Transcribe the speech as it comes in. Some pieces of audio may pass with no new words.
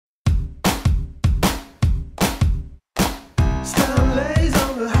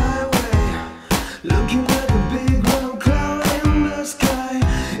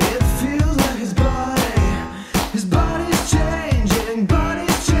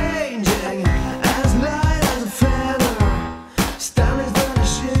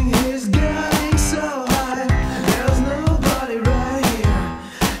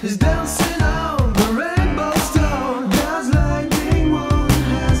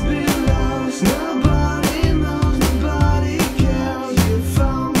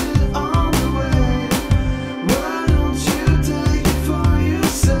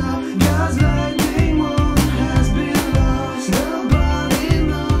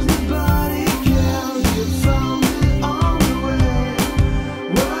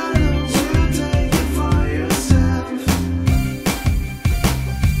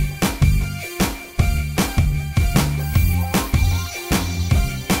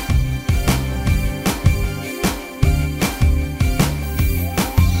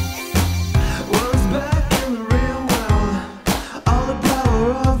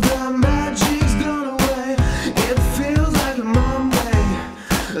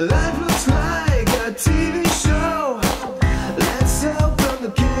Life looks like a TV show. Let's open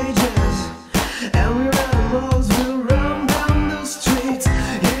the cages, and we're animals. We'll run down the streets.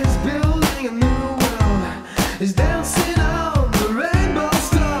 He's building a new world. He's dancing on the rainbow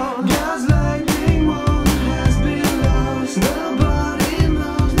stone. God's lightning one has been lost. Nobody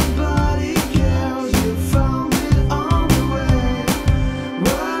knows, nobody cares. You found it on the way.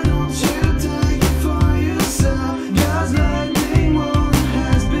 Why don't you take it for yourself? God's lightning one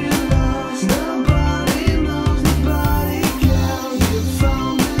has been lost. Nobody knows, nobody cares. You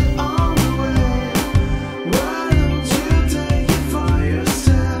found it on the way. Why don't you take it for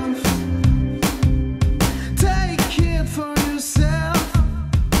yourself? Take it for yourself.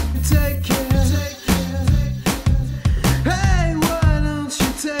 Take it. Hey, why don't you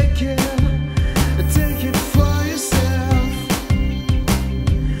take it? Take it for yourself.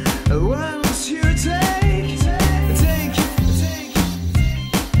 Why don't you take it?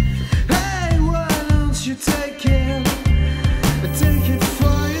 Hey, why don't you take it?